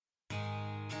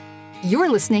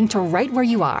You're listening to Right Where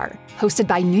You Are, hosted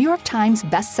by New York Times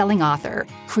bestselling author,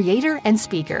 creator, and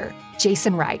speaker,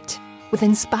 Jason Wright. With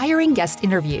inspiring guest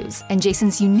interviews and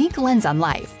Jason's unique lens on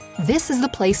life, this is the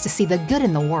place to see the good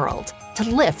in the world, to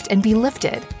lift and be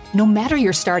lifted, no matter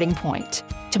your starting point,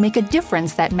 to make a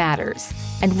difference that matters.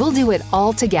 And we'll do it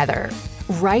all together,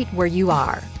 right where you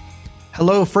are.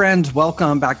 Hello, friends.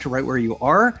 Welcome back to Right Where You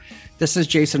Are. This is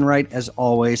Jason Wright, as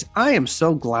always. I am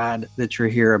so glad that you're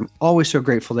here. I'm always so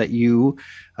grateful that you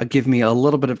give me a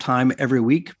little bit of time every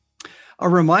week. A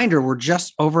reminder, we're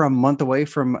just over a month away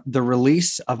from the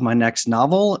release of my next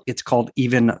novel. It's called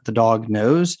Even the Dog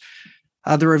Knows.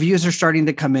 The reviews are starting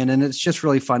to come in, and it's just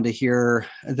really fun to hear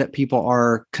that people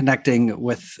are connecting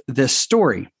with this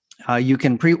story. You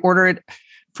can pre-order it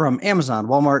from Amazon,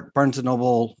 Walmart, Barnes &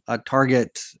 Noble,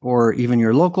 Target, or even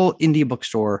your local indie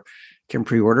bookstore can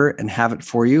pre-order and have it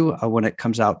for you when it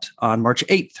comes out on March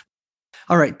 8th.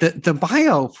 All right, the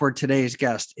bio for today's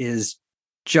guest is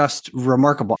just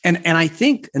remarkable. And I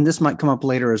think, and this might come up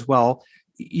later as well,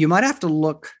 you might have to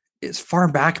look as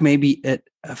far back maybe at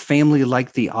a family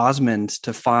like the Osmonds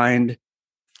to find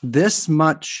this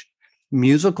much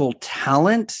musical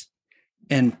talent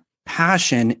and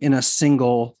passion in a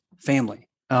single family.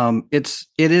 It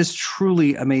is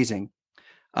truly amazing.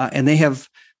 And they have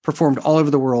performed all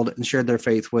over the world and shared their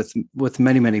faith with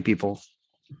many, many people.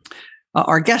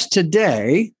 Our guest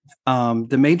today, the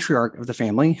matriarch of the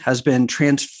family, has been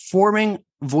transforming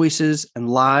voices and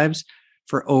lives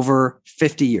for over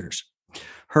 50 years.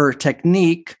 Her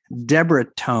technique, Deborah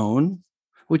Tone,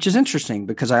 which is interesting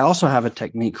because I also have a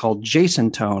technique called Jason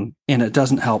Tone, and it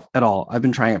doesn't help at all. I've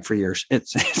been trying it for years.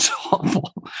 It's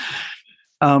awful.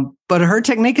 But her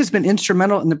technique has been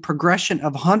instrumental in the progression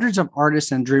of hundreds of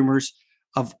artists and dreamers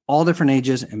of all different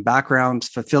ages and backgrounds,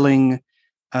 fulfilling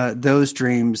those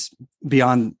dreams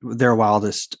beyond their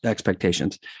wildest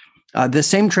expectations. The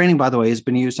same training, by the way, has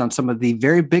been used on some of the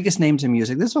very biggest names in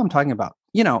music. This is what I'm talking about.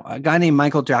 You know, a guy named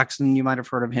Michael Jackson, you might have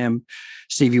heard of him.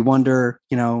 Stevie Wonder,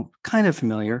 kind of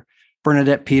familiar.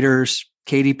 Bernadette Peters,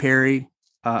 Katy Perry,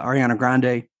 Ariana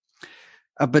Grande.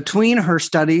 Between her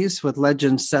studies with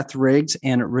legends Seth Riggs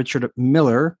and Richard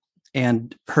Miller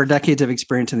and her decades of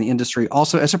experience in the industry,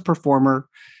 also as a performer,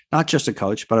 not just a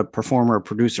coach, but a performer, a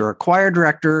producer, a choir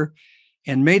director,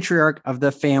 and matriarch of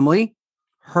the family,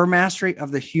 her mastery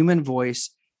of the human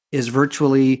voice is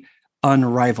virtually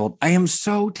unrivaled. I am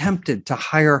so tempted to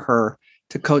hire her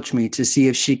to coach me to see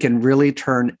if she can really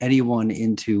turn anyone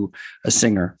into a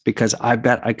singer, because I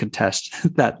bet I could test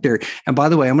that theory. And by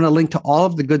the way, I'm going to link to all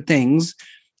of the good things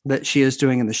that she is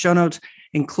doing in the show notes,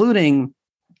 including,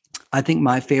 I think,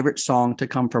 my favorite song to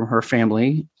come from her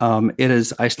family. It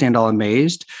is I Stand All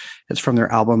Amazed. It's from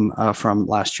their album from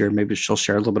last year. Maybe she'll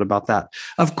share a little bit about that.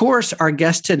 Of course, our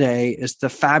guest today is the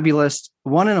fabulous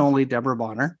one and only Deborah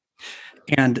Bonner.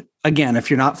 And again, if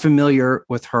you're not familiar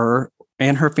with her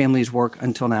and her family's work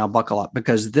until now, buckle up,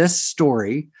 because this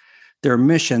story, their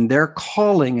mission, their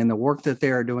calling, and the work that they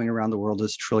are doing around the world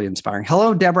is truly inspiring.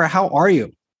 Hello, Deborah. How are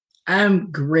you? I'm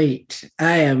great.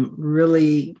 I am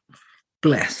really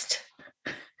blessed.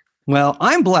 Well,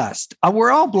 I'm blessed. We're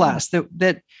all blessed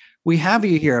that we have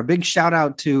you here. A big shout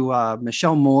out to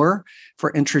Michelle Moore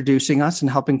for introducing us and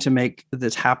helping to make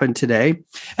this happen today.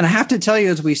 And I have to tell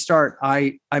you, as we start,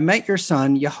 I met your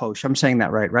son, Yehosh. I'm saying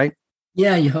that right?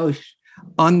 Yeah, Yehosh.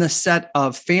 On the set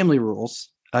of Family Rules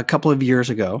a couple of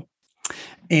years ago.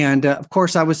 And of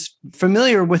course, I was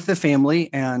familiar with the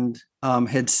family and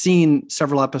had seen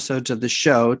several episodes of the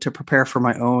show to prepare for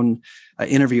my own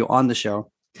interview on the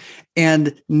show.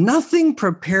 And nothing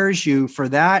prepares you for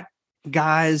that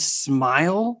guy's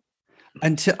smile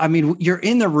until, you're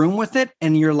in the room with it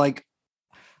and you're like,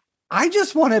 I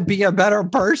just want to be a better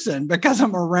person because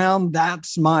I'm around that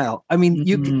smile.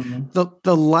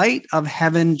 The light of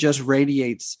heaven just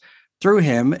radiates through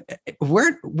him.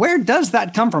 Where does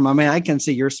that come from? I can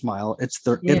see your smile. It's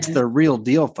the real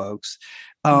deal, folks.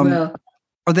 Are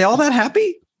they all that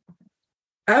happy?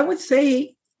 I would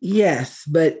say yes,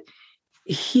 but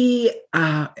he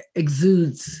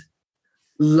exudes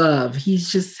love. He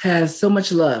just has so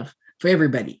much love for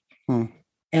everybody.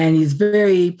 And he's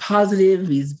very positive.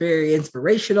 He's very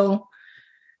inspirational.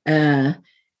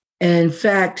 In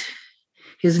fact,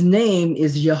 his name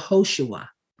is Yehoshua,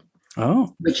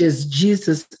 which is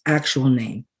Jesus' actual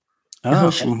name.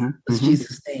 Yehoshua was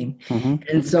Jesus' name.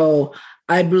 And so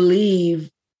I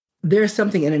believe there's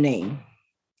something in a name.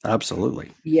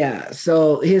 Absolutely. Yeah.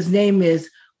 So his name is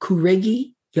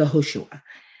Kuregi Yehoshua.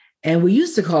 And we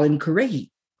used to call him Kuregi.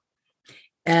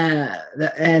 But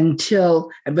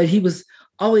he was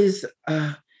always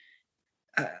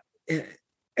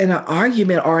in an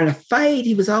argument or in a fight,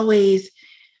 he was always,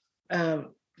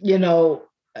 you know,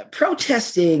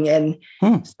 protesting. And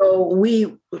so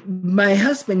my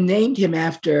husband named him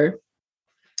after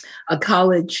a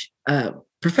college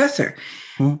professor.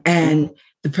 And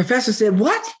the professor said,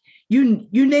 "What? You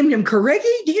named him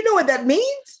Karegi? Do you know what that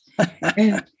means?"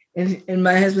 and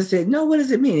my husband said, "No, what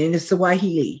does it mean?" And it's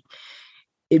Swahili.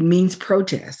 It means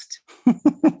protest.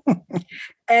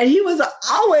 And he was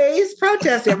always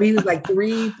protesting. I mean, he was like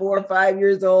 3, 4, 5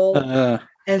 years old.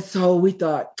 And so we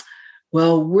thought,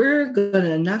 well, we're going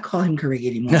to not call him Karegi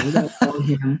anymore. We're going to call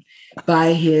him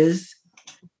by his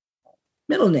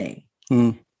middle name,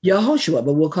 Yehoshua,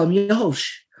 but we'll call him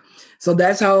Yehosh. So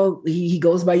that's how he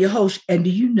goes by Yehosh. And do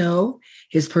you know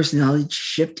his personality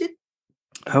shifted?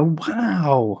 Oh,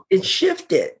 wow. It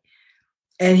shifted.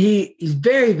 And he's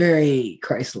very, very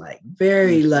Christ-like,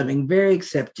 very loving, very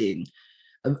accepting,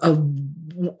 a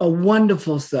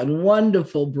wonderful son,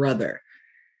 wonderful brother,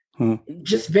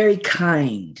 just very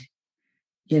kind,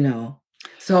 you know.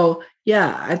 So,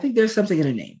 yeah, I think there's something in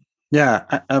a name.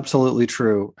 Yeah, absolutely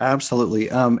true.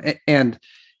 Absolutely. And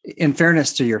in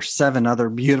fairness to your 7 other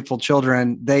beautiful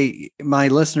children, my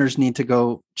listeners need to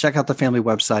go check out the family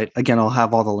website. Again, I'll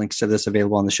have all the links to this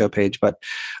available on the show page, but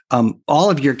all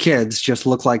of your kids just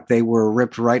look like they were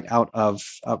ripped right out of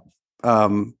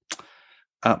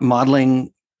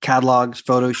modeling catalogs,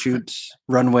 photo shoots,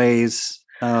 runways,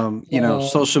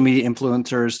 social media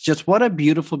influencers. Just what a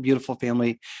beautiful, beautiful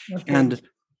family. Okay.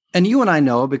 And you and I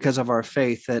know, because of our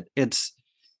faith, that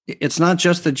it's not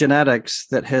just the genetics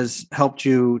that has helped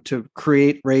you to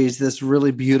raise this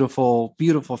really beautiful,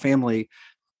 beautiful family,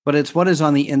 but it's what is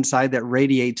on the inside that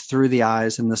radiates through the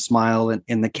eyes and the smile and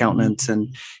in the countenance.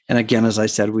 And again, as I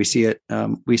said, we see it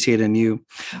in you.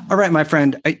 All right, my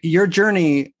friend, your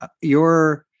journey,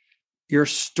 your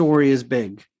story is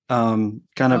big, kind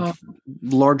of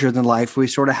larger than life. We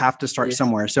sort of have to start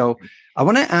somewhere. So I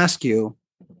want to ask you,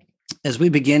 as we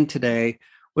begin today,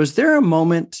 was there a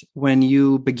moment when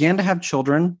you began to have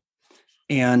children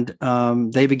and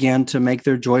they began to make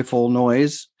their joyful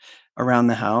noise around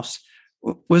the house?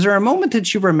 Was there a moment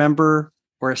that you remember,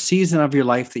 or a season of your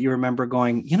life that you remember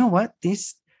going, you know what,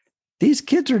 these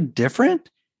kids are different.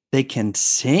 They can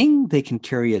sing, they can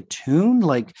carry a tune.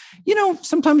 Like, you know,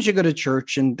 sometimes you go to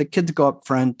church and the kids go up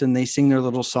front and they sing their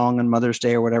little song on Mother's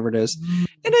Day or whatever it is.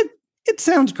 And it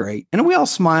sounds great. And we all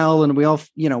smile and we all,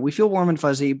 we feel warm and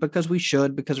fuzzy because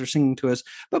they're singing to us.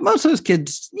 But most of those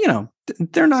kids,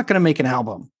 they're not going to make an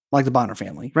album like the Bonner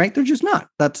family, right? They're just not.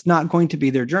 That's not going to be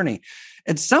their journey.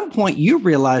 At some point you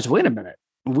realize, wait a minute,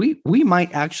 we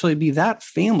might actually be that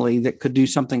family that could do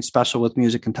something special with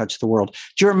music and touch the world.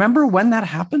 Do you remember when that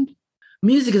happened?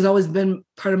 Music has always been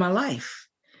part of my life.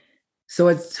 So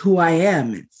it's who I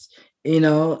am. It's,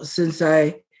 since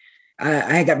I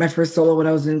got my first solo when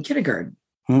I was in kindergarten.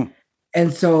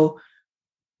 And so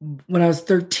when I was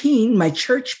 13, my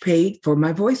church paid for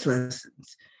my voice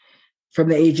lessons from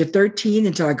the age of 13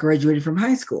 until I graduated from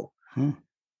high school. And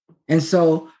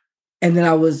then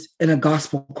I was in a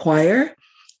gospel choir.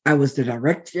 I was the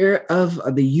director of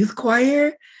the youth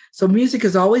choir. So music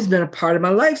has always been a part of my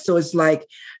life. So it's like,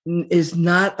 it's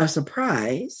not a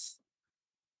surprise.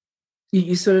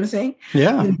 You see what I'm saying?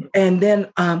 Yeah. And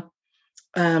then I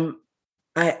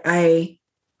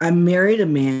married a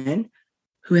man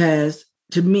who has,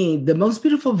 to me, the most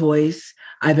beautiful voice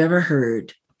I've ever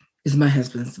heard is my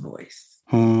husband's voice.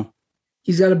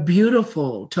 He's got a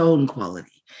beautiful tone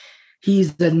quality.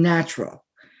 He's the natural.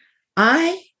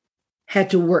 I had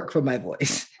to work for my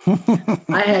voice.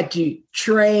 I had to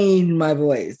train my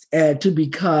voice to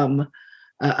become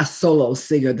a solo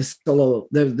singer, the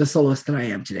soloist that I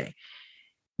am today.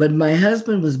 But my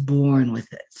husband was born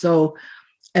with it. So,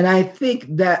 and I think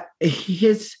that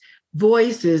his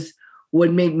voice is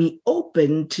what made me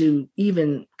open to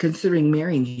even considering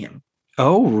marrying him.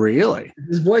 Oh, really?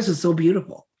 His voice was so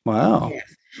beautiful. Wow.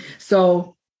 Yes.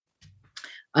 So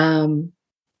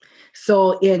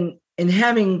in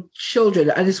having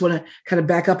children, I just want to kind of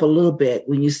back up a little bit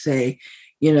when you say,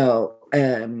 the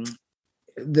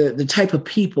type of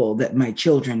people that my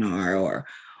children are,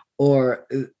 or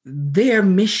their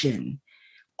mission.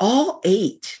 All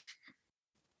 8,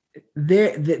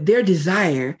 their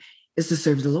desire is to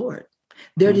serve the Lord.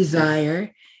 Their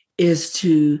desire is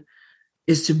to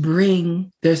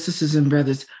bring their sisters and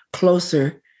brothers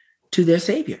closer to their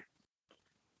Savior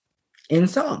in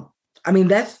song. I mean,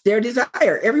 that's their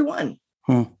desire, everyone.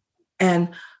 And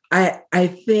I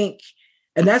think,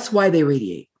 and that's why they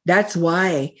radiate. That's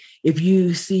why if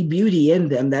you see beauty in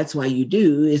them, that's why you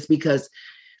do, is because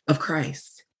of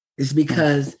Christ. It's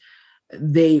because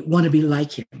they want to be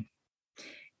like him.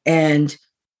 And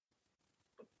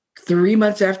 3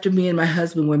 months after me and my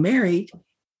husband were married,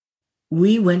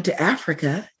 we went to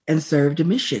Africa and served a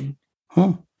mission,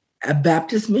 a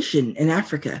Baptist mission in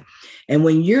Africa. And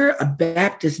when you're a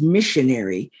Baptist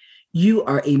missionary, you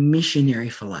are a missionary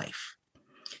for life.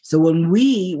 So when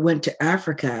we went to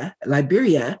Africa,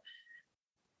 Liberia,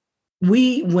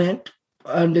 we went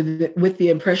with the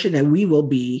impression that we will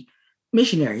be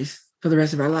missionaries for the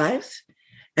rest of our lives,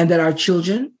 and that our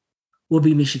children will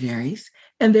be missionaries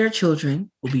and their children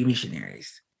will be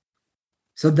missionaries.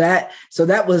 So that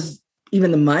was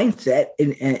even the mindset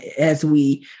as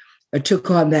we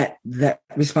took on that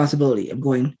responsibility of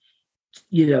going,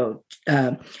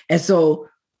 and so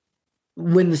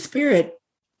when the Spirit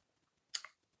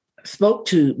spoke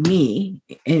to me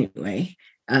anyway,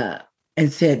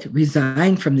 and said,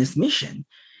 resign from this mission,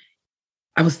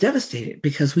 I was devastated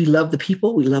because we love the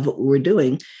people, we love what we were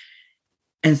doing.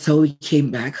 And so we came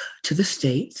back to the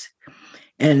States.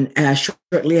 And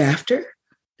shortly after,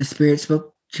 the Spirit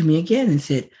spoke to me again and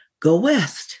said, go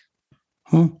west.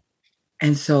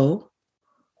 And so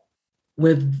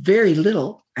with very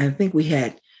little, I think we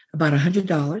had about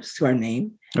 $100 to our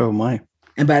name. Oh, my.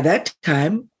 And by that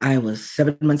time, I was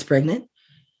 7 months pregnant,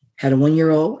 had a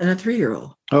 1-year-old and a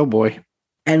 3-year-old. Oh, boy.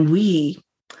 And we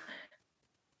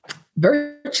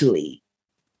virtually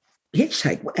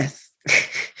hitchhiked west,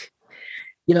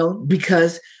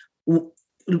 because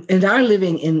in our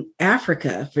living in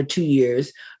Africa for 2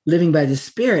 years, living by the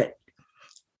Spirit.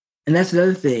 And that's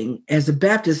another thing. As a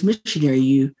Baptist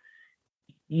missionary,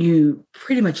 you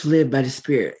pretty much live by the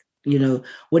Spirit.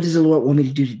 What does the Lord want me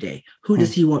to do today? Who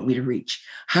does He want me to reach?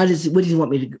 What does He want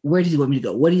me to? Where does He want me to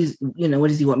go? What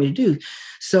does He want me to do?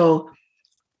 So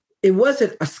it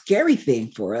wasn't a scary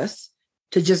thing for us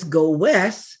to just go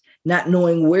west, not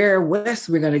knowing where west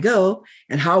we're going to go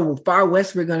and how far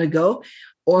west we're going to go,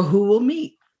 or who we'll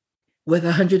meet with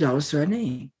 $100 to our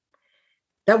name.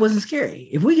 That wasn't scary.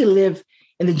 If we could live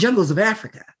in the jungles of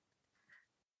Africa,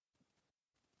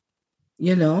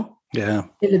 in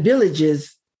the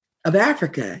villages of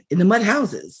Africa, in the mud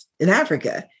houses in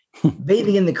Africa,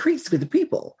 bathing in the creeks with the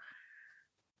people,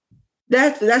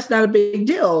 that's not a big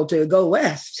deal to go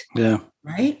west. Yeah.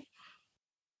 Right.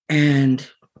 And,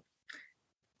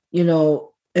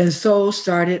 and so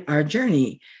started our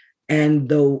journey. And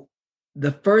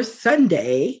the first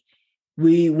Sunday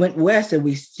we went west and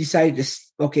we decided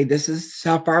this is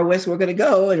how far west we're going to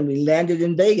go. And we landed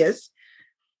in Vegas.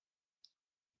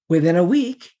 Within a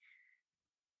week,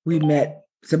 we met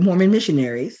some Mormon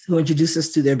missionaries who introduced us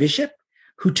to their bishop,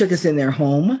 who took us in their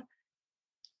home,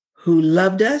 who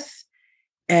loved us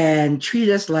and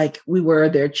treated us like we were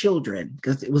their children,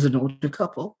 because it was an older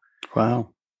couple.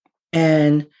 Wow.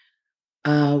 And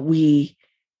we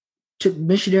took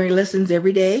missionary lessons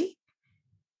every day.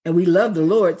 And we loved the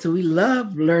Lord. So we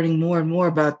loved learning more and more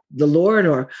about the Lord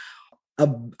or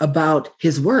about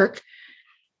His work.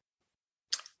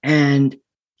 And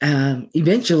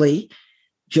eventually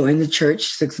joined the church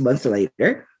 6 months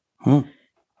later,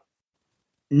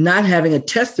 not having a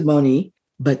testimony,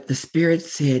 but the Spirit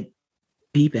said,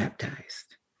 be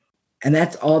baptized. And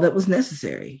that's all that was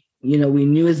necessary. We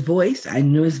knew His voice. I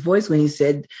knew His voice when He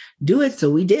said, do it. So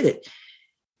we did it.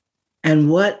 And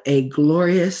what a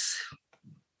glorious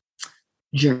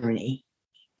journey.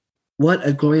 What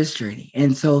a glorious journey.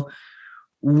 And so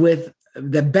with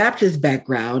the Baptist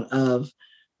background of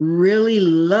really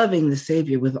loving the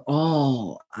Savior with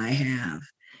all I have,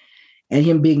 and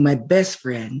Him being my best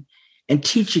friend, and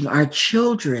teaching our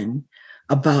children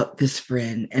about this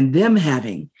friend and them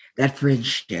having that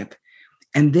friendship,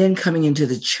 and then coming into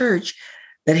the church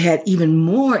that had even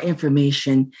more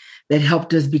information that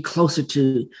helped us be closer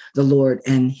to the Lord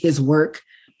and His work.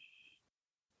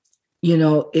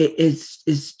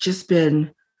 It's just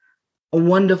been a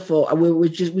wonderful. We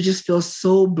just feel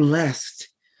so blessed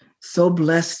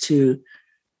to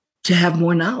have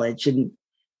more knowledge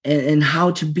and how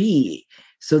to be,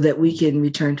 so that we can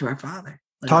return to our Father.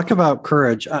 Talk about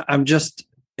courage.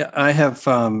 I have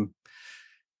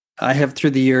through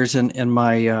the years, and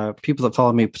my people that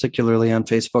follow me, particularly on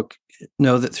Facebook,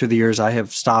 know that through the years I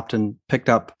have stopped and picked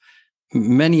up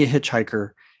many a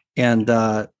hitchhiker and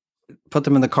put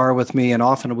them in the car with me. And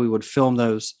often we would film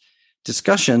those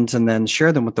discussions and then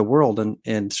share them with the world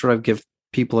and sort of give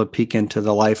people a peek into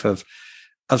the life of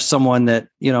someone that,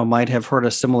 might have heard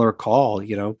a similar call,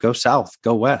 go south,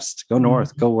 go west, go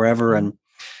north, go wherever, and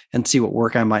see what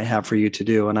work I might have for you to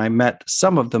do. And I met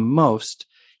some of the most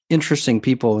interesting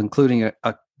people, including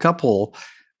a couple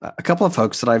of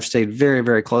folks that I've stayed very,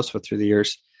 very close with through the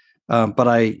years. But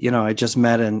I just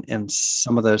met in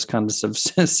some of those kinds of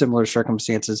similar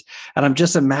circumstances. And I'm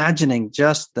just imagining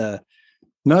just the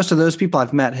Most of those people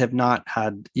I've met have not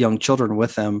had young children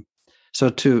with them. So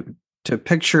to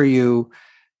picture you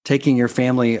taking your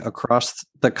family across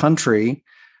the country,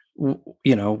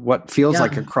 what feels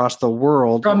like across the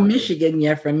world. From Michigan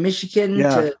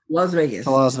to Las Vegas.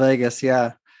 To Las Vegas,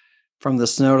 yeah. From the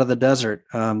snow to the desert.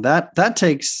 That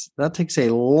takes a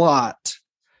lot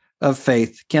of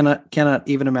faith. Cannot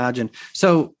even imagine.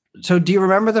 So do you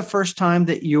remember the first time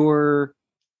that your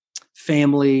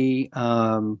family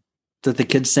that the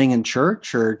kids sang in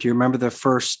church, or do you remember the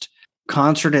first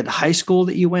concert at high school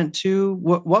that you went to?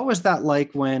 What was that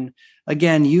like when,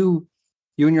 again, you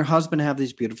and your husband have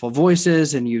these beautiful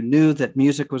voices and you knew that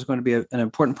music was going to be an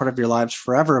important part of your lives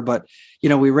forever, but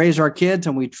we raise our kids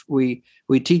and we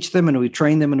teach them and we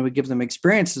train them and we give them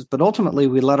experiences, but ultimately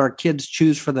we let our kids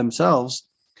choose for themselves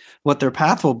what their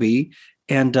path will be.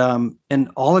 And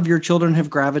all of your children have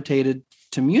gravitated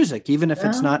to music, even if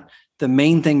it's not the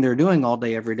main thing they're doing all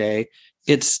day, every day.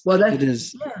 It is because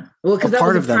that was a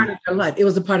part of their life. It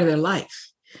was a part of their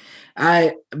life.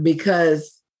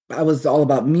 Because I was all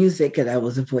about music and I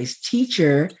was a voice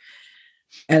teacher,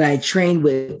 and I trained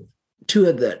with two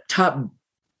of the top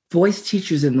voice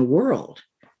teachers in the world.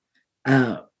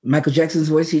 Michael Jackson's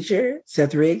voice teacher,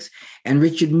 Seth Riggs, and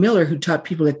Richard Miller, who taught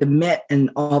people at the Met and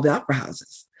all the opera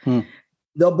houses.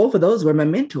 Though both of those were my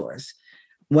mentors,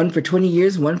 one for 20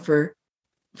 years, one for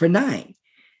 9.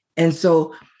 And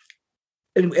so,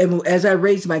 and as I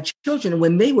raised my children,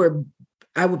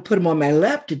 I would put them on my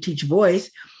lap to teach voice,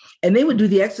 and they would do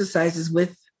the exercises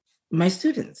with my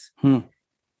students.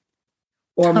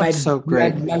 Or my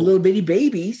little bitty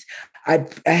babies. I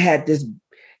had this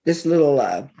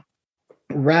little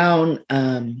round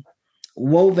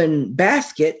woven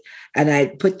basket, and I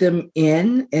put them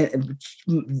in. And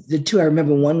the two I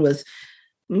remember, one was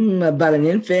about an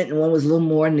infant, and one was a little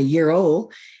more than a year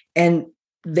old, and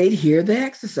they'd hear the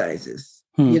exercises,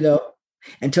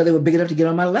 until they were big enough to get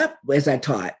on my lap as I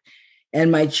taught.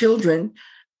 And my children,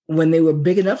 when they were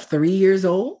big enough, 3 years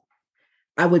old,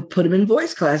 I would put them in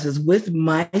voice classes with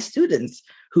my students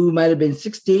who might have been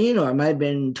 16 or might have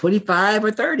been 25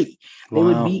 or 30. They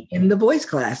would be in the voice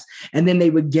class, and then they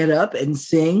would get up and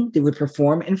sing. They would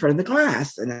perform in front of the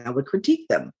class, and I would critique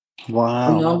them.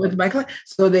 Wow. Along with my class.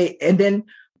 And then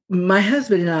my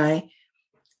husband and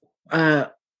I,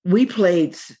 we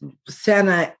played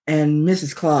Santa and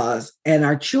Mrs. Claus, and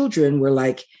our children were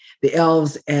like the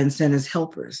elves and Santa's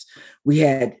helpers. We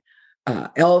had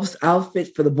elves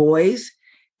outfit for the boys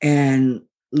and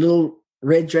little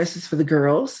red dresses for the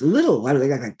girls. Little, I was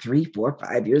like 3, 4,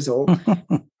 5 years old.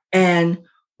 And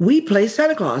we played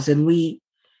Santa Claus, and we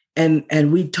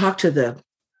talked to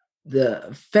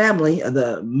the family,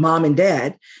 the mom and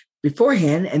dad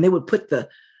beforehand, and they would put the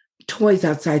toys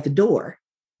outside the door.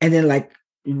 And then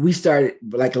we started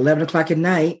 11 o'clock at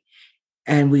night,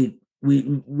 and we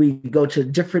go to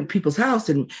different people's house,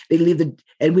 and they leave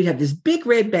and we'd have this big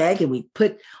red bag, and we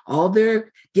put all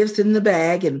their gifts in the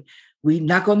bag, and we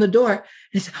knock on the door and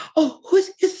they say, "Oh,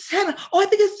 it's Santa? Oh, I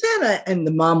think it's Santa." And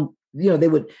the mom, they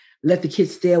would let the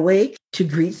kids stay awake to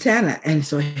greet Santa. And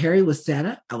so Harry was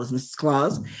Santa, I was Mrs.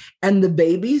 Claus, and the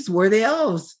babies were the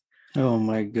elves. Oh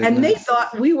my goodness. And they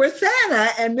thought we were Santa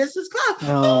and Mrs. Claus.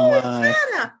 Oh, it's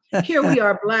Santa. Here we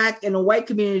are, Black in a white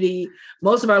community,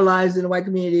 most of our lives in a white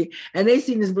community. And they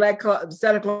seen this Black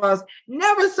Santa Claus,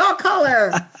 never saw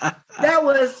color. That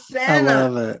was Santa. I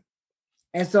love it.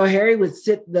 And so Harry would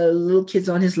sit the little kids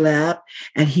on his lap,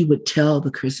 and he would tell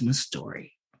the Christmas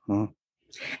story.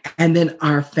 And then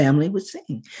our family would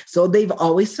sing. So they've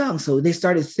always sung. So they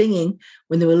started singing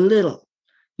when they were little,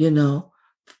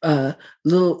 Oh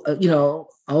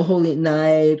Holy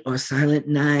Night or Silent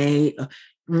Night,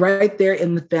 right there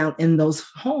in those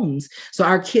homes. So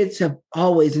our kids have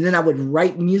always, and then I would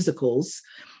write musicals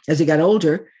as they got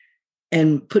older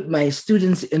and put my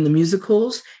students in the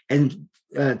musicals and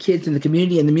kids in the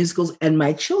community in the musicals, and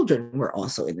my children were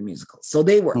also in the musicals. So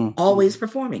they were always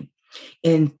performing.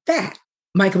 In fact,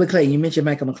 Michael McLean, you mentioned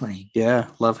Michael McLean. Yeah,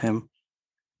 love him.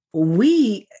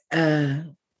 We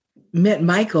met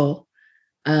Michael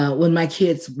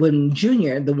when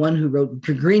Junior, the one who wrote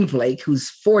Green Flake, who's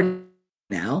 4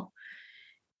 now,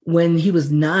 when he was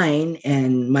 9,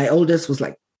 and my oldest was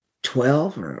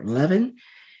 12 or 11,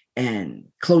 and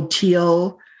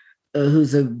Clotilde,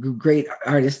 who's a great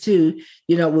artist too,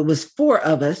 it was 4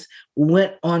 of us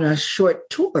went on a short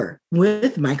tour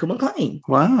with Michael McLean.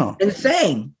 Wow. And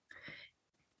sang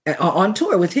on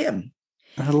tour with him.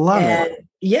 I love it.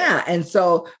 Yeah. And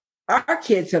so our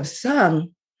kids have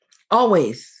sung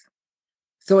always.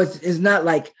 So it's not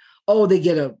like, they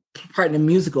get a part in a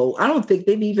musical. I don't think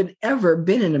they've even ever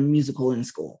been in a musical in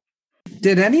school.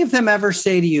 Did any of them ever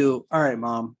say to you, all right,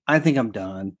 Mom, I think I'm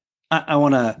done. I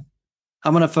want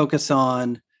to focus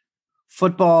on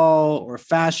football or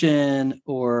fashion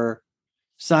or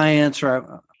science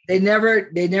or They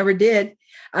never did.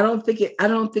 I don't think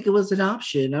it was an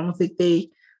option. I don't think they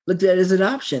looked at it as an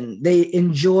option. They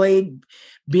enjoyed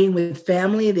being with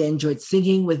family. They enjoyed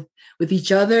singing with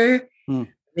each other.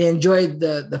 They enjoyed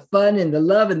the fun and the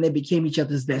love, and they became each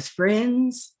other's best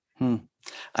friends.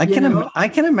 I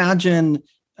can imagine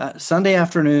Sunday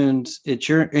afternoons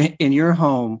in your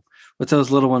home with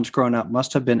those little ones growing up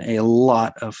must have been a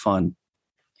lot of fun.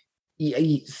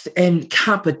 And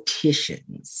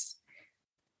competitions.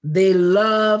 They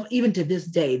love, even to this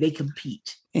day, they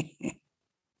compete.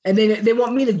 And they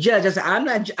want me to judge. I say, I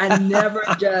never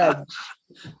judge.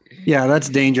 Yeah, that's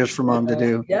dangerous for Mom to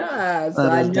do. Yeah, so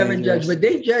I never judge, but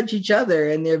they judge each other,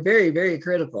 and they're very, very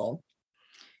critical.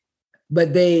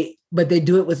 But they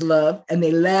do it with love, and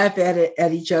they laugh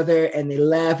at each other, and they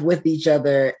laugh with each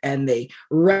other, and they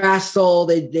wrestle.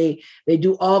 They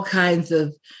do all kinds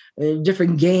of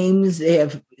different games.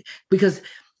 Because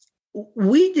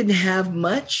we didn't have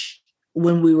much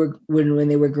when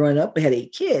they were growing up. We had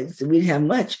 8 kids, and we didn't have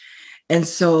much, and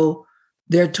so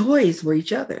their toys were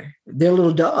each other. Their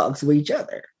little dogs were each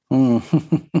other.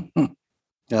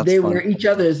 They were each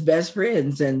other's best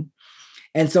friends, and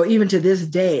so even to this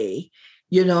day,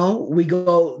 they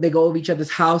go over each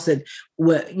other's house, and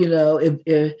we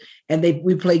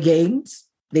play games.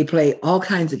 They play all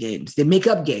kinds of games. They make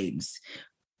up games,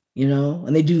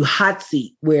 and they do hot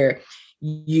seat where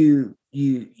they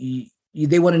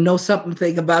want to know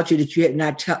something about you that you're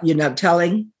not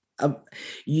telling.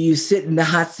 You sit in the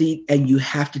hot seat and you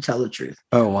have to tell the truth.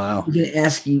 Oh, wow. We're going to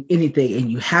ask you anything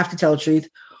and you have to tell the truth,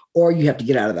 or you have to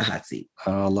get out of the hot seat.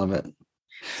 Oh, I love it.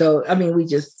 So, I mean,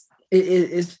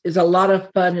 it's a lot of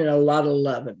fun and a lot of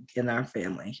love in our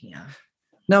family. Yeah.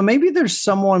 Now, maybe there's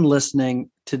someone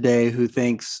listening today who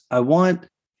thinks, I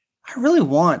really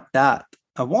want that.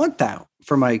 I want that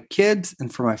for my kids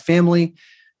and for my family,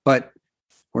 but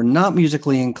we're not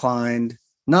musically inclined.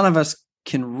 None of us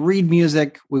can read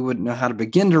music. We wouldn't know how to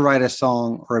begin to write a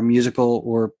song or a musical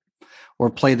or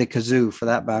play the kazoo for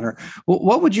that matter.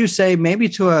 What would you say maybe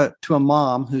to a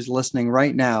mom who's listening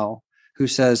right now who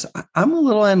says, I'm a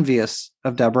little envious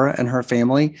of Deborah and her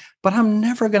family, but I'm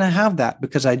never going to have that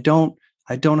because I don't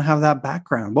have that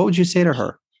background. What would you say to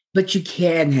her? But you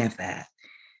can have that.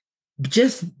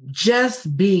 Just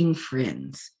being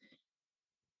friends,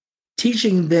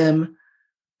 teaching them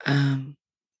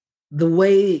the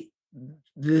way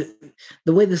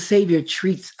the Savior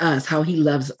treats us, how he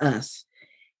loves us,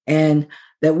 and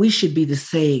that we should be the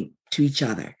same to each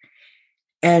other.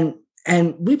 And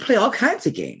we play all kinds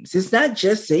of games. It's not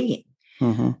just singing.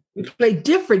 Mm-hmm. We play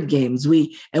different games.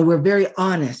 We're very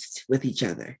honest with each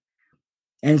other.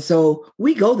 And so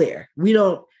we go there. We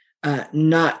don't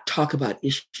not talk about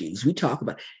issues. We talk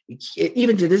about,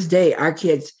 even to this day, our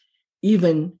kids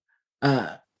even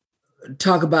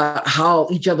talk about how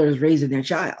each other is raising their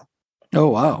child. Oh,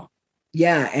 wow.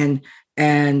 Yeah.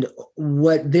 And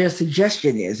what their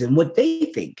suggestion is and what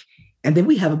they think. And then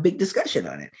we have a big discussion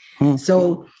on it. Mm-hmm.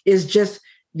 So it's just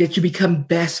that you become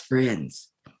best friends.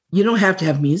 You don't have to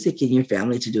have music in your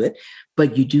family to do it,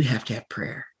 but you do have to have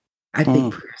prayer. I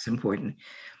think prayer is important.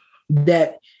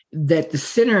 That the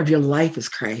center of your life is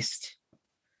Christ.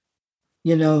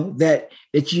 That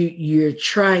you're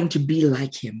trying to be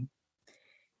like him.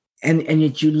 And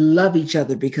that you love each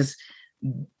other because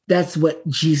that's what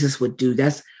Jesus would do.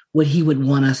 That's what he would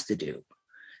want us to do.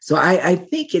 So I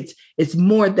think it's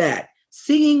more that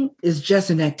singing is just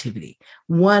an activity,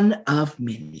 one of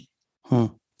many.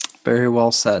 Very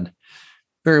well said.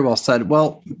 Very well said.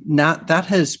 Well, Nat, that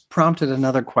has prompted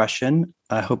another question.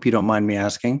 I hope you don't mind me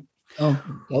asking. Oh,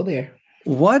 go there.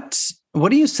 What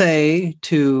do you say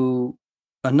to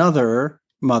another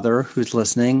mother who's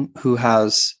listening who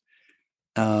has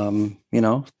 3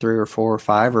 or 4 or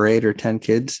 5 or 8 or 10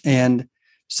 kids, and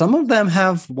some of them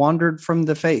have wandered from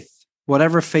the faith,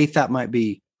 whatever faith that might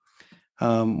be,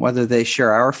 whether they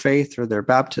share our faith or they're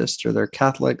Baptist or they're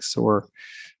Catholics or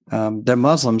they're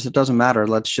Muslims, it doesn't matter.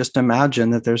 Let's just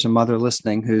imagine that there's a mother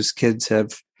listening whose kids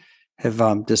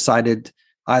have decided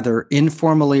either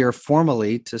informally or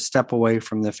formally to step away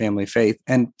from the family faith.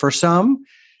 And for some,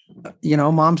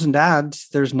 moms and dads,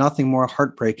 there's nothing more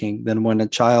heartbreaking than when a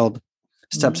child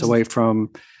steps away from,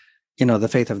 the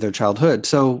faith of their childhood.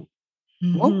 So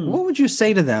what would you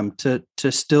say to them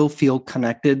to still feel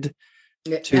connected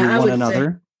to one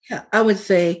another? I would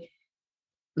say,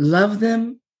 love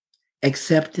them,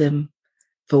 accept them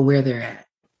for where they're at.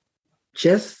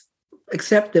 Just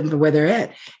accept them for where they're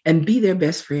at and be their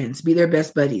best friends, be their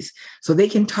best buddies, so they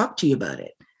can talk to you about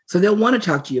it. So they'll want to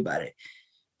talk to you about it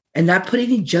and not put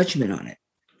any judgment on it.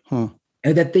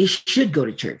 And that they should go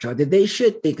to church, or that they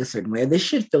should think a certain way, or they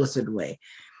should feel a certain way.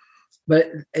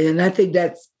 And I think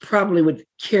that's probably what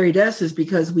carried us, is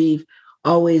because we've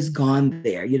always gone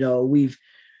there. We've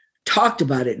talked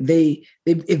about it.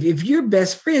 If you're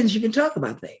best friends, you can talk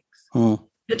about things. You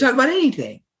can talk about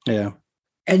anything. Yeah.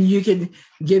 And you can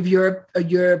give your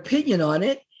opinion on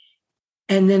it.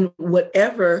 And then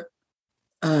whatever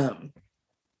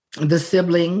the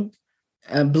sibling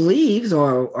believes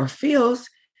or feels,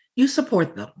 you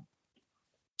support them.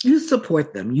 You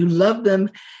support them. You love them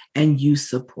and you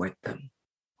support them.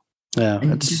 Yeah.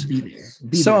 And It's just be there.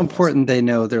 so important they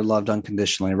know they're loved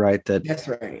unconditionally, right? That's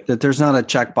right. That there's not a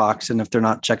checkbox. And if they're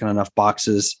not checking enough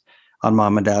boxes on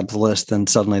mom and dad's list, then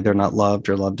suddenly they're not loved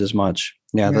or loved as much.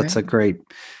 Yeah, right. That's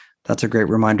a great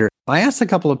reminder. I asked a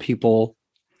couple of people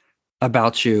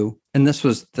about you, and this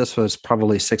was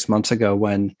probably 6 months ago,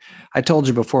 when I told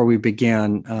you before we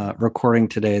began recording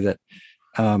today that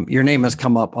your name has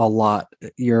come up a lot.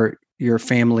 Your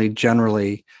family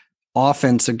generally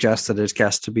often suggested as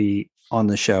guests to be on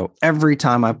the show. Every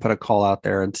time I put a call out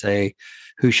there and say,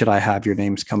 who should I have, your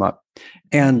names come up.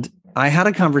 And I had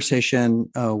a conversation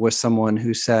with someone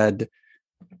who said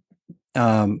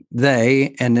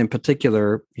they, and in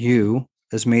particular you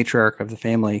as matriarch of the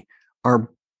family, are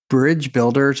bridge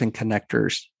builders and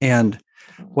connectors. And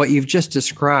what you've just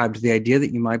described, the idea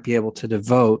that you might be able to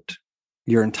devote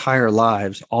your entire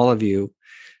lives, all of you,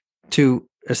 to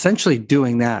essentially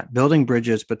doing that, building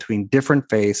bridges between different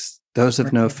faiths, those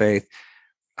of no faith,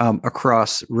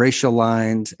 across racial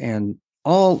lines, and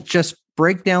all just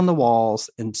break down the walls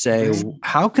and say,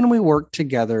 how can we work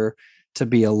together to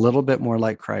be a little bit more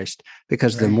like Christ?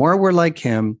 Because the more we're like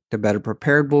him, the better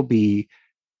prepared we'll be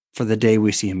for the day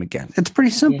we see him again. It's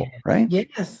pretty simple, right?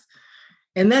 Yes.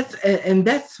 And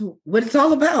that's what it's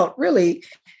all about, really.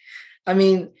 I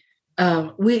mean,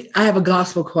 I have a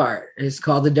gospel choir. It's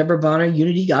called the Deborah Bonner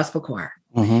Unity Gospel Choir.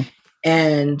 Mm-hmm.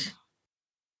 And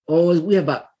we have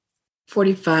about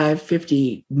 45,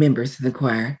 50 members in the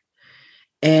choir.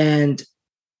 And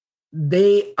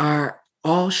they are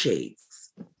all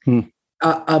shades.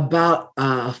 About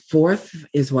a fourth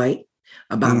is white,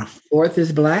 about a fourth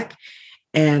is black,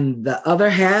 and the other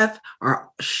half are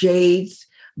shades,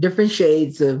 different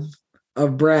shades of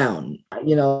brown,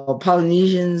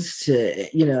 Polynesians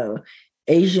to,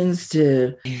 Asians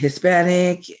to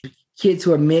Hispanic, kids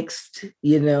who are mixed,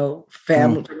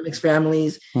 mixed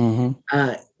families. Mm-hmm.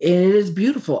 And it is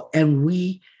beautiful. And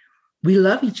we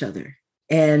love each other.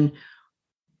 And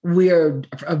we are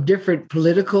of different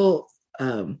political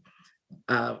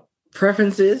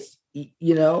preferences,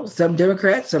 some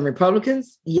Democrats, some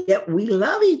Republicans, yet we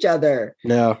love each other.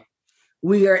 Yeah.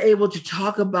 We are able to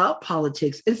talk about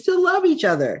politics and still love each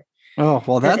other. Oh,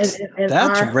 well, that's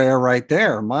rare right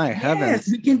there. My heavens.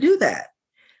 Yes, we can do that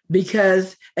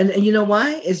because, and you know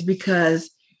why? It's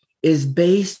because it's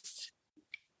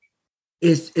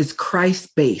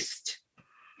Christ-based.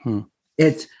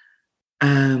 It's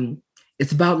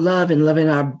about love and loving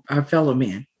our fellow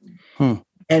man,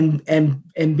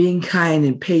 and being kind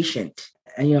and patient,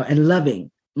 and loving,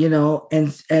 and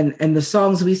the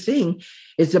songs we sing,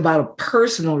 it's about a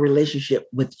personal relationship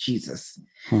with Jesus,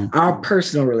 our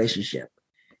personal relationship.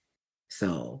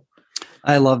 So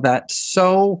I love that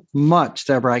so much,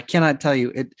 Deborah. I cannot tell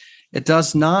you, it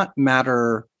does not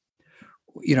matter,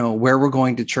 where we're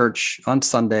going to church on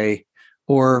Sunday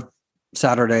or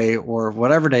Saturday or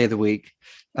whatever day of the week.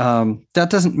 That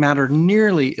doesn't matter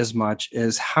nearly as much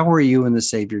as how are you and the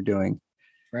Savior doing?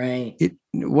 Right.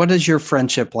 What is your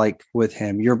friendship like with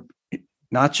him? You're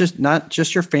not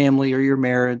just your family or your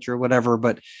marriage or whatever,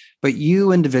 but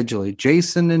you individually,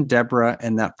 Jason and Deborah,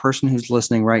 and that person who's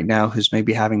listening right now, who's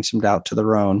maybe having some doubt to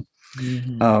their own,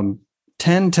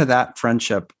 tend to that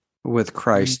friendship with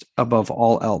Christ above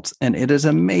all else. And it is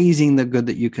amazing the good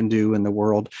that you can do in the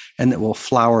world and that will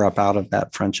flower up out of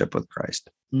that friendship with Christ.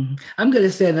 Mm-hmm. I'm going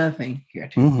to say another thing here.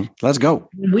 Let's go.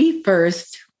 We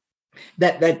first,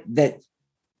 that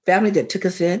family that took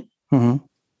us in,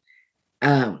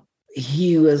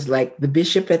 he was like the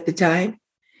bishop at the time,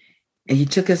 and he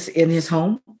took us in his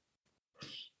home.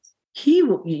 Have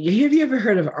you ever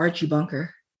heard of Archie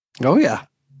Bunker? Oh, yeah.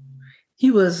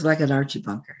 He was like an Archie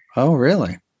Bunker. Oh,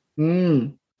 really?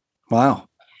 Wow.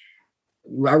 A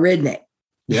redneck.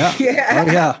 Yeah.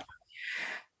 Oh, yeah.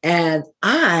 And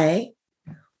I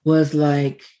was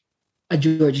like a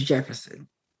George Jefferson.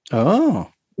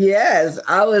 Oh. Yes.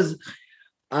 I was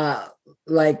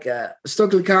like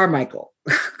Stokely Carmichael.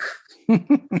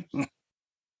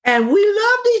 And we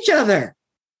loved each other.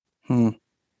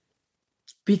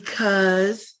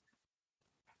 Because,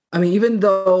 I mean, even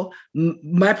though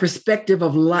my perspective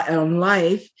of on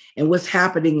life and what's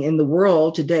happening in the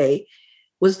world today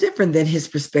was different than his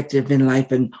perspective in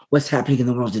life and what's happening in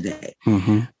the world today.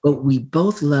 But we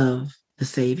both love the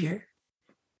Savior,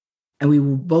 and we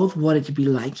both wanted to be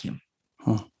like him.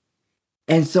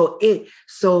 And so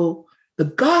the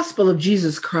gospel of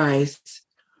Jesus Christ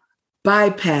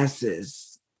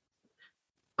bypasses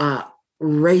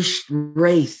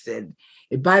race, and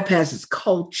it bypasses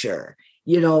culture.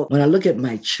 You know, when I look at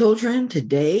my children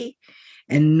today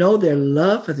and know their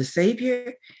love for the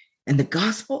Savior and the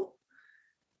gospel,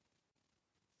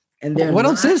 and their what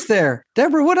else is there,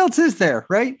 Deborah? What else is there,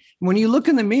 right? When you look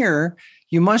in the mirror,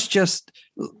 you must just,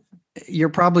 you're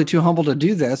probably too humble to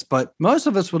do this, but most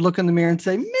of us would look in the mirror and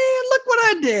say, man, look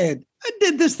what I did. I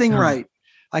did this thing right.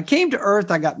 I came to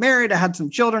earth, I got married, I had some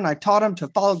children, I taught them to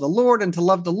follow the Lord and to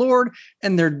love the Lord,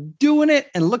 and they're doing it.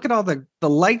 And look at all the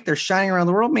light they're shining around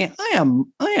the world. Man,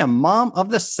 I am mom of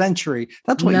the century.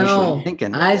 That's what you should be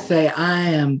thinking. I say I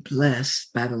am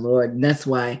blessed by the Lord, and that's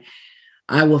why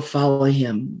I will follow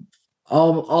him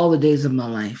all the days of my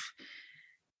life.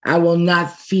 I will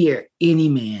not fear any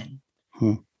man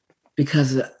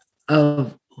because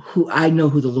of who I know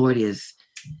who the Lord is,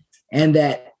 and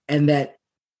that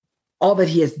all that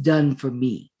he has done for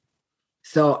me.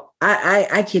 So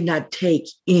I cannot take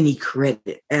any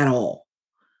credit at all.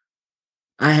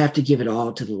 I have to give it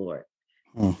all to the Lord.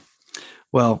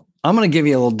 Well, I'm going to give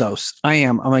you a little dose.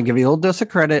 I'm going to give you a little dose of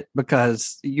credit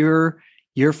because you're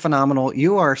phenomenal.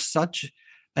 You are such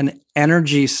an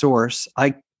energy source.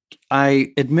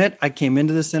 I admit I came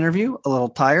into this interview a little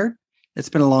tired. It's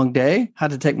been a long day.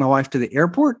 Had to take my wife to the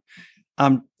airport.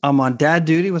 I'm on dad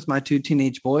duty with my 2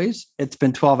 teenage boys. It's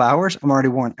been 12 hours. I'm already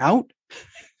worn out.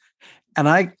 And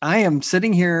I am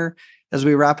sitting here as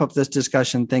we wrap up this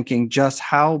discussion thinking just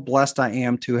how blessed I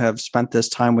am to have spent this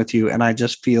time with you. And I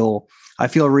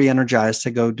feel re-energized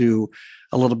to go do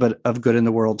a little bit of good in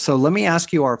the world. So let me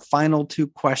ask you our final 2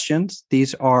 questions.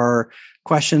 These are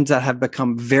questions that have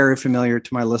become very familiar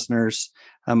to my listeners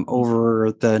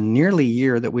over the nearly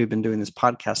year that we've been doing this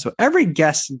podcast. So every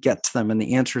guest gets them, and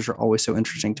the answers are always so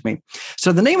interesting to me.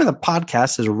 So the name of the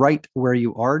podcast is Right Where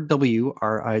You Are,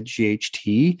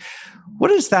 WRIGHT. What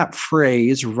does that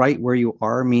phrase, right where you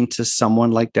are, mean to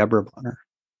someone like Deborah Bonner?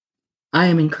 I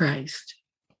am in Christ.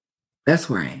 That's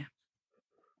where I am.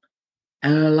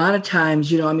 And a lot of times,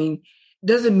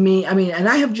 doesn't mean, and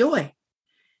I have joy,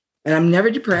 and I'm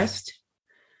never depressed.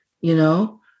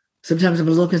 Sometimes I'm a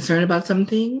little concerned about some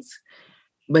things,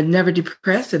 but never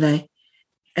depressed. And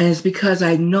it's because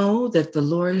I know that the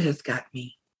Lord has got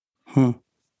me. And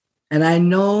I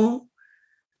know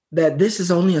that this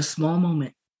is only a small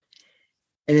moment.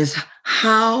 It is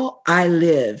how I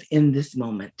live in this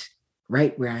moment,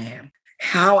 right where I am.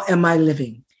 How am I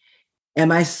living?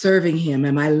 Am I serving him?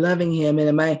 Am I loving him? And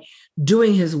am I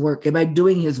doing his work? Am I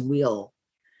doing his will?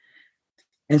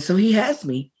 And so he has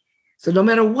me. So no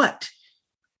matter what,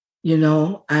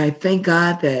 I thank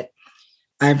God that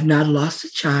I've not lost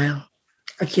a child.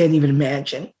 I can't even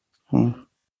imagine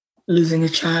losing a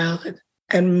child.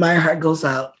 And my heart goes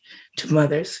out to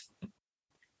mothers.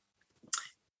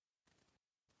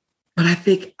 But I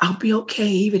think I'll be okay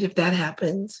even if that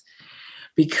happens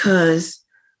because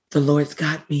the Lord's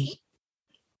got me.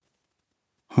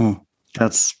 He's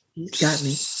got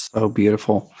me. So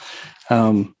beautiful.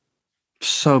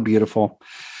 So beautiful.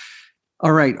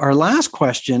 All right. Our last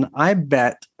question, I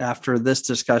bet after this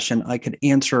discussion, I could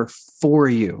answer for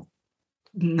you.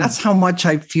 That's how much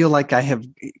I feel like I have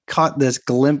caught this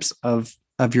glimpse of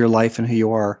your life and who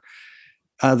you are.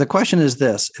 The question is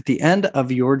this: at the end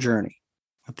of your journey,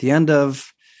 at the end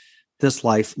of this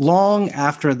life, long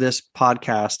after this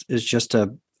podcast is just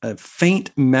a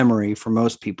faint memory for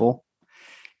most people,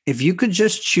 if you could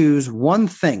just choose one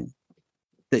thing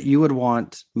that you would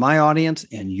want my audience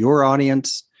and your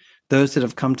audience, those that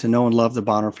have come to know and love the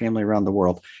Bonner family around the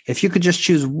world, if you could just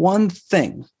choose one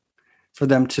thing for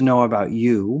them to know about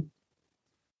you,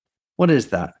 what is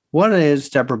that? What is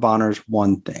Deborah Bonner's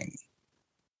one thing?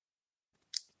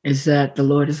 Is that the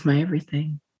Lord is my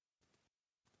everything.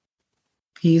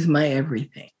 He's my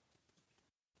everything.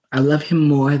 I love him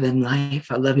more than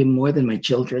life. I love him more than my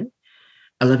children.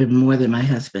 I love him more than my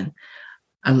husband.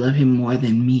 I love him more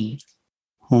than me.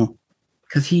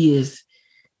 Because he's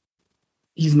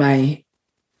my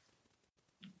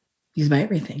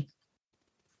everything.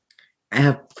 I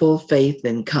have full faith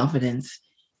and confidence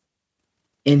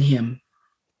in him.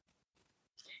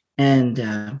 And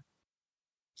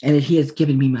he has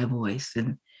given me my voice.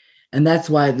 And that's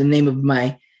why the name of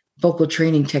my vocal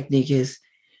training technique is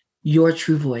your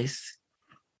true voice.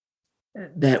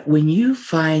 That when you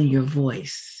find your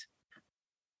voice,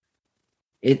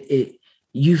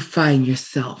 you find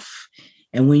yourself.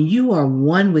 And when you are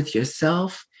one with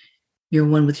yourself, you're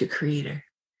one with your creator.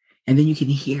 And then you can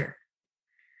hear.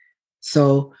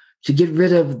 So to get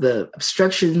rid of the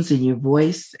obstructions in your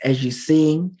voice as you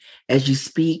sing, as you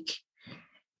speak,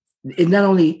 it not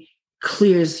only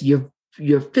clears your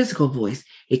physical voice,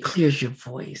 it clears your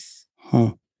voice.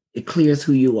 It clears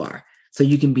who you are. So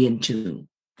you can be in tune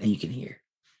and you can hear.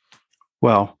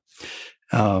 Well,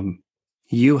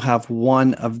 you have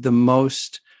one of the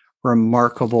most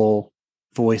remarkable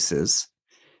voices.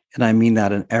 And I mean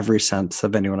that in every sense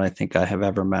of anyone I think I have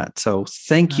ever met. So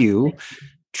thank you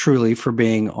truly for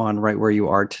being on Right Where You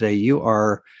Are today. You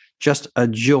are just a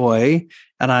joy.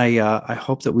 And I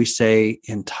hope that we stay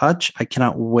in touch. I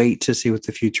cannot wait to see what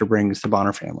the future brings the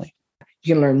Bonner family.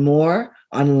 You can learn more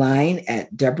online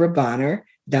at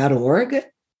deborahbonner.org.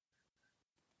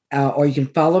 Or you can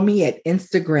follow me at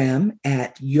Instagram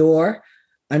at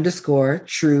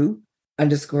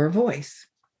your_true_voice.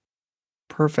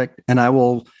 Perfect. And I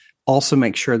will also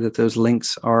make sure that those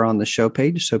links are on the show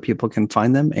page so people can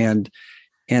find them and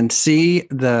see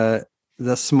the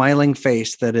smiling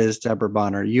face that is Deborah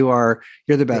Bonner. You're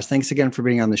the best. Thanks again for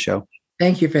being on the show.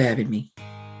 Thank you for having me.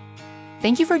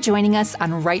 Thank you for joining us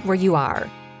on Right Where You Are.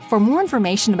 For more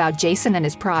information about Jason and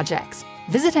his projects,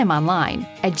 visit him online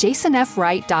at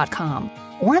jasonfwright.com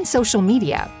or on social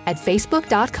media at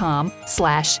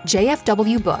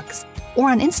facebook.com/JFWBooks or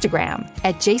on Instagram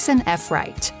at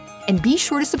JasonFWright. And be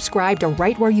sure to subscribe to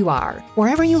Right Where You Are,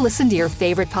 wherever you listen to your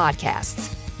favorite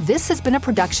podcasts. This has been a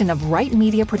production of Wright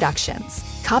Media Productions.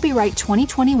 Copyright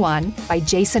 2021 by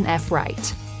Jason F.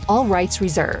 Wright. All rights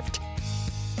reserved.